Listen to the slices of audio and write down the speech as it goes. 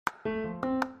Hi,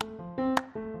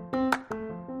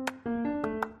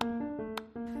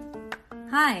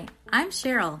 I'm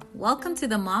Cheryl. Welcome to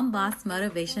the Mom Boss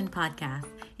Motivation Podcast.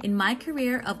 In my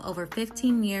career of over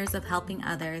 15 years of helping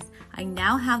others, I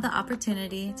now have the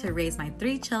opportunity to raise my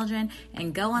 3 children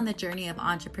and go on the journey of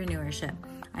entrepreneurship.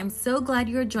 I'm so glad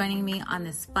you're joining me on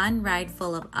this fun ride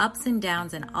full of ups and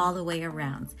downs and all the way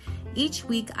arounds. Each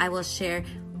week, I will share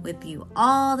with you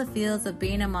all the feels of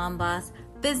being a mom boss,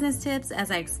 business tips as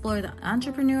I explore the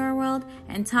entrepreneur world,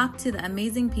 and talk to the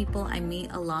amazing people I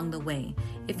meet along the way.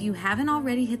 If you haven't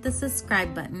already hit the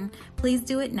subscribe button, please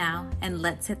do it now, and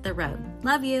let's hit the road.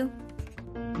 Love you.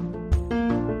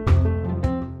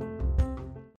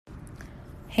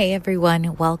 Hey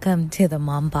everyone, welcome to the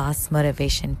Mom Boss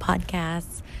Motivation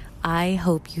Podcast. I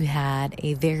hope you had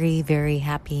a very, very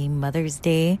happy Mother's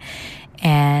Day,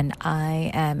 and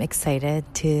I am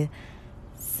excited to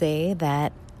say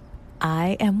that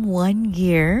I am 1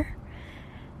 year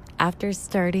after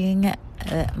starting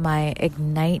my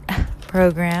Ignite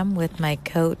program with my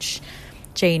coach,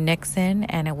 Jay Nixon,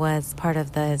 and it was part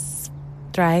of the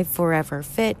Thrive Forever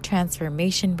Fit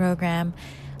transformation program.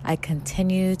 I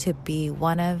continue to be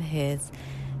one of his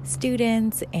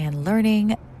students and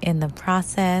learning in the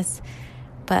process.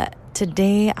 But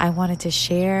today I wanted to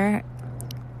share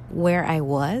where I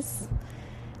was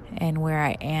and where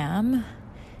I am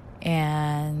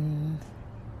and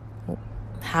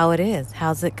how it is.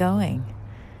 How's it going?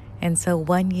 And so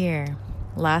 1 year,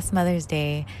 last Mother's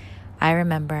Day, I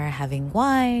remember having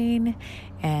wine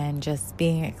and just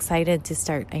being excited to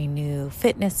start a new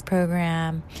fitness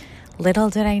program.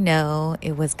 Little did I know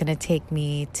it was going to take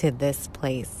me to this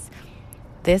place.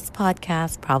 This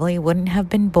podcast probably wouldn't have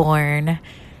been born.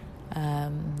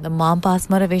 The Mom Boss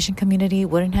Motivation community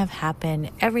wouldn't have happened.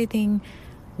 Everything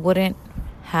wouldn't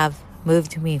have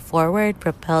moved me forward,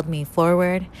 propelled me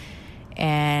forward.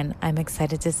 And I'm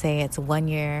excited to say it's 1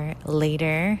 year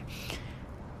later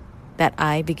that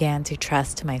I began to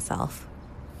trust myself.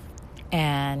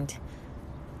 And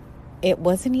it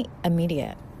wasn't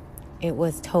immediate. It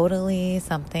was totally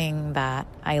something that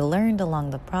I learned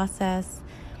along the process.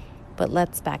 But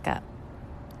let's back up.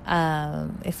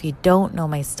 If you don't know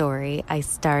my story, I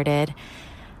started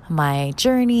my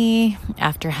journey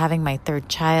after having my 3rd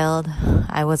child.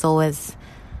 I was always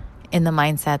in the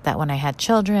mindset that when I had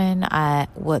children, that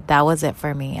was it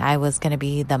for me. I was going to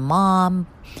be the mom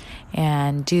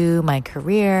and do my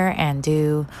career and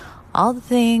do all the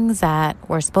things that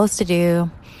we're supposed to do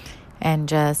and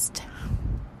just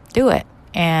do it.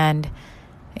 And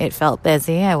it felt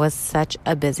busy. I was such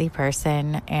a busy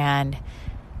person and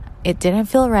it didn't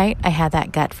feel right. I had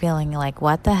that gut feeling like,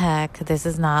 what the heck? This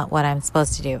is not what I'm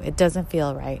supposed to do. It doesn't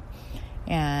feel right.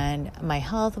 And my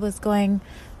health was going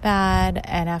bad.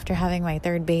 And after having my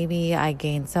 3rd baby, I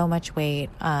gained so much weight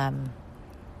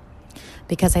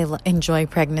because I enjoy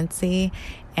pregnancy.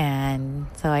 And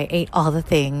so I ate all the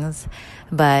things.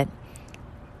 But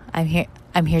I'm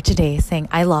here today saying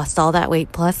I lost all that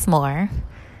weight plus more.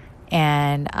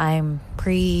 And I'm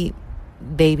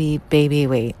pre-baby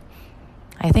weight.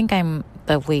 I think I'm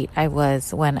the weight I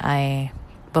was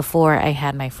before I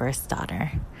had my first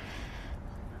daughter.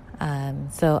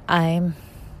 So I'm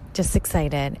just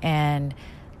excited, and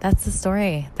that's the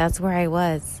story. That's where I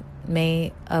was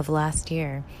May of last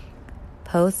year.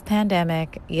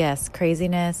 Post-pandemic, yes,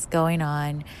 craziness going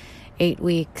on. 8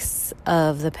 weeks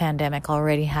of the pandemic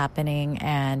already happening,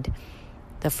 and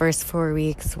the first 4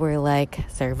 weeks were like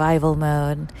survival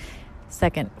mode.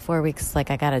 Second 4 weeks,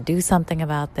 like I got to do something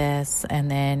about this.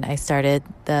 And then I started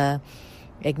the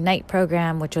Ignite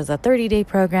program, which was a 30-day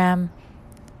program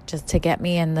just to get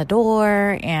me in the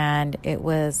door. And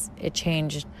it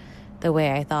changed the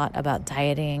way I thought about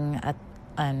dieting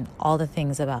and all the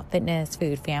things about fitness,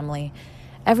 food, family,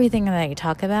 everything that I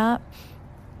talk about.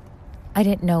 I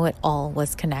didn't know it all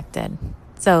was connected.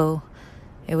 So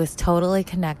it was totally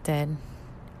connected.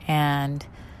 And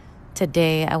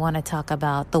today I want to talk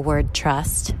about the word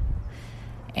trust.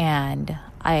 And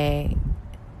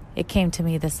it came to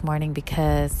me this morning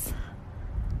because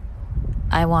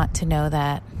I want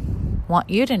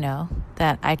you to know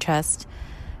that I trust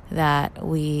that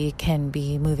we can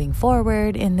be moving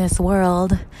forward in this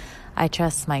world. I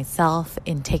trust myself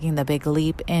in taking the big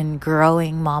leap in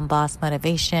growing Mom Boss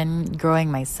Motivation, growing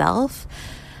myself,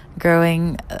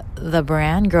 growing the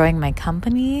brand, growing my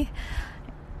company.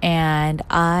 And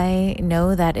I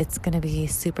know that it's going to be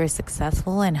super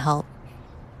successful and help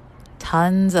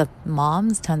tons of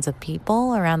moms, tons of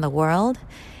people around the world.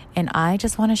 And I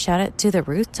just want to shout it to the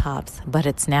rooftops, but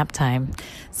it's nap time.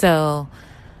 So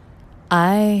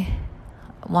I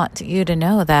want you to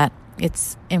know that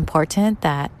it's important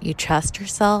that you trust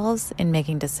yourselves in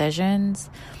making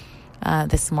decisions.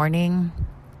 This morning,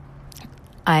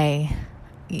 I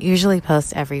usually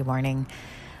post every morning,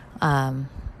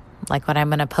 like what I'm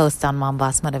going to post on Mom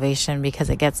Boss Motivation,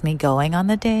 because it gets me going on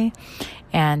the day.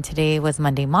 And today was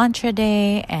Monday Mantra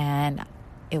Day, and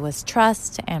it was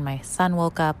trust. And my son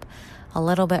woke up a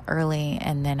little bit early,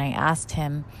 and then I asked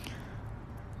him,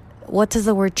 what does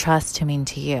the word trust mean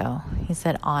to you? He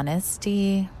said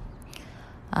honesty.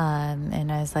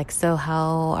 And I was like, so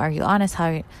how are you honest?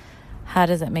 How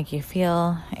does it make you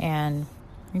feel? And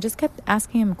I just kept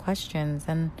asking him questions.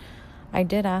 And I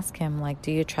did ask him, like, do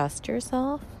you trust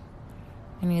yourself?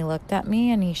 And he looked at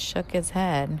me and he shook his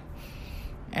head.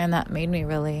 And that made me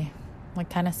really, like,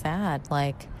 kind of sad.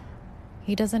 Like,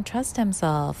 he doesn't trust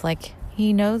himself. Like,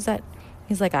 he knows that,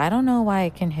 he's like, I don't know why I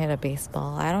can hit a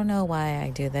baseball. I don't know why I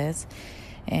do this.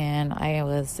 And I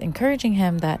was encouraging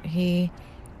him that he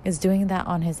is doing that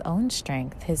on his own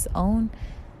strength, his own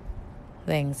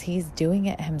things. He's doing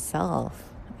it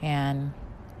himself. And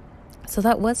so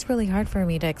that was really hard for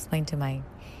me to explain to my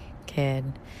kid.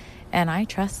 And I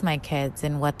trust my kids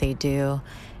in what they do.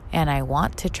 And I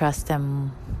want to trust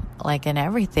them, like, in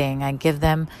everything. I give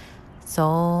them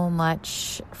so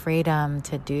much freedom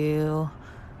to do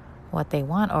what they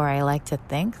want, or I like to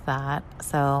think that.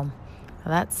 So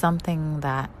that's something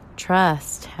that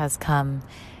trust has come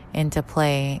into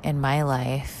play in my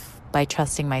life, by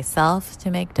trusting myself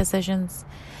to make decisions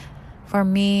for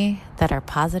me that are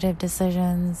positive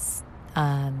decisions,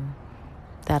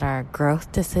 that are growth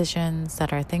decisions,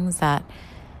 that are things that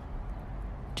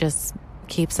just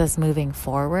keeps us moving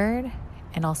forward.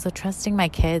 And also trusting my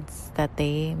kids that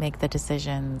they make the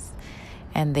decisions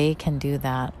and they can do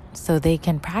that, so they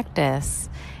can practice.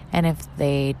 And if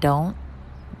they don't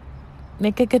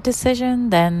make a good decision,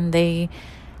 then they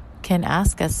can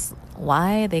ask us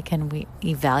why. They can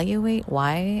evaluate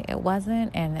why it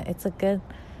wasn't. And it's a good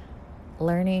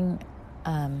learning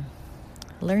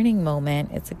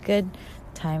moment. It's a good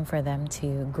time for them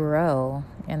to grow.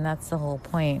 And that's the whole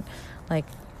point. Like,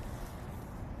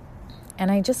 and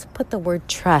I just put the word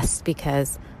trust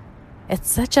because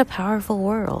it's such a powerful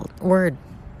word.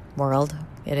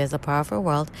 It is a powerful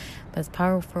world, but it's a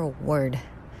powerful word.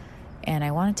 And I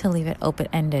wanted to leave it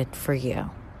open-ended for you.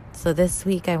 So this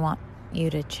week I want you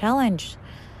to challenge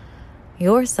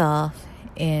yourself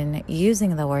in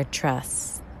using the word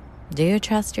trust. Do you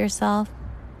trust yourself?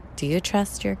 Do you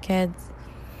trust your kids?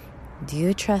 Do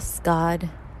you trust God?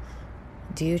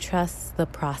 Do you trust the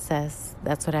process?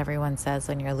 That's what everyone says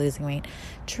when you're losing weight.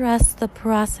 Trust the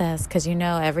process, because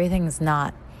everything's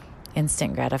not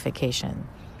instant gratification.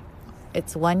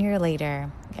 It's 1 year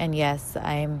later, and yes,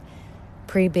 I'm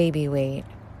pre-baby weight,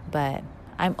 but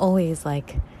I'm always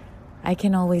like, I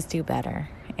can always do better.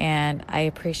 And I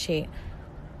appreciate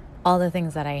all the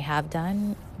things that I have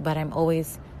done, but I'm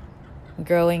always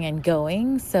growing and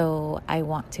going. So I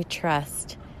want to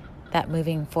trust that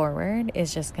moving forward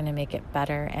is just going to make it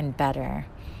better and better.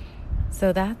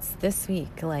 So that's this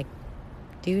week. Like,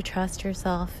 do you trust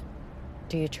yourself?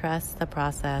 Do you trust the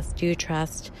process? Do you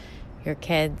trust your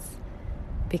kids?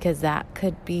 Because that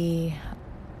could be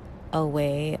a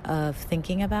way of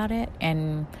thinking about it,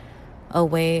 and a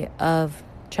way of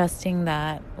trusting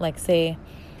that, like, say,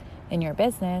 in your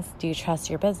business, do you trust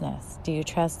your business? Do you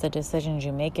trust the decisions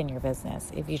you make in your business?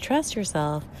 If you trust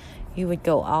yourself, you would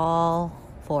go all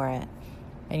for it,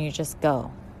 and you just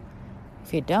go.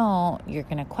 If you don't, you're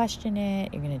going to question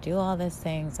it. You're going to do all these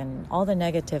things, and all the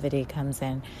negativity comes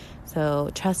in. So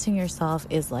trusting yourself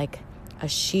is like a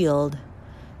shield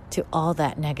to all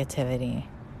that negativity.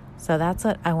 So that's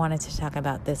what I wanted to talk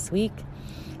about this week.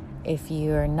 If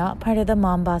you're not part of the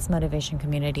Mom Boss Motivation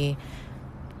community,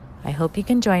 I hope you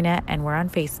can join it, and we're on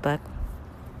Facebook.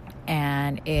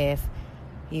 And if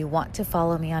you want to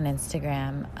follow me on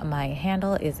Instagram, my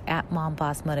handle is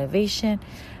 @MomBossMotivation.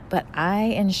 But I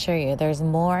assure you, there's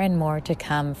more and more to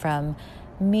come from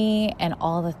me and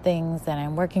all the things that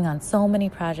I'm working on. So many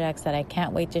projects that I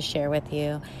can't wait to share with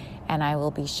you. And I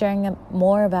will be sharing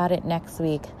more about it next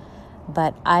week.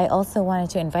 But I also wanted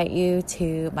to invite you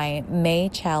to my May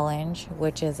challenge,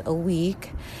 which is a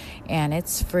week, and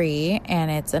it's free,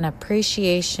 and it's an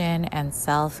appreciation and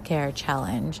self-care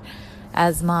challenge.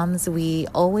 As moms, we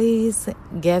always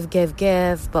give,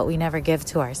 but we never give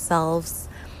to ourselves.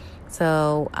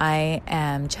 So I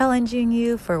am challenging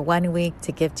you for 1 week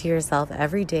to give to yourself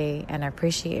every day and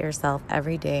appreciate yourself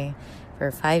every day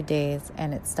for 5 days,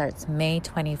 and it starts May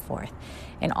 24th.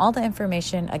 And all the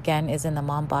information, again, is in the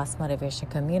Mom Boss Motivation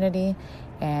community,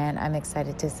 and I'm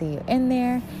excited to see you in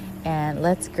there. And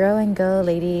let's grow and go,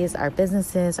 ladies, our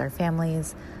businesses, our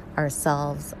families.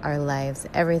 ourselves, our lives,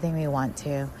 everything we want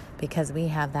to, because we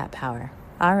have that power.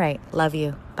 All right. Love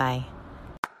you. Bye.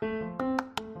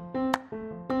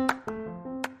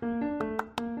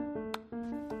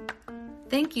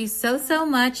 Thank you so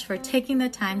much for taking the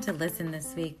time to listen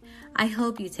this week. I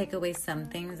hope you take away some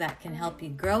things that can help you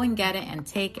grow and get it and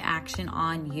take action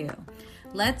on you.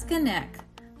 Let's connect.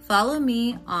 Follow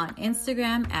me on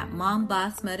Instagram at Mom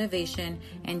Boss Motivation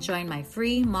and join my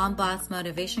free Mom Boss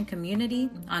Motivation community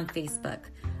on Facebook.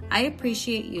 I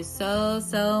appreciate you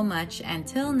so much.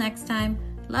 Until next time,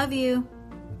 love you.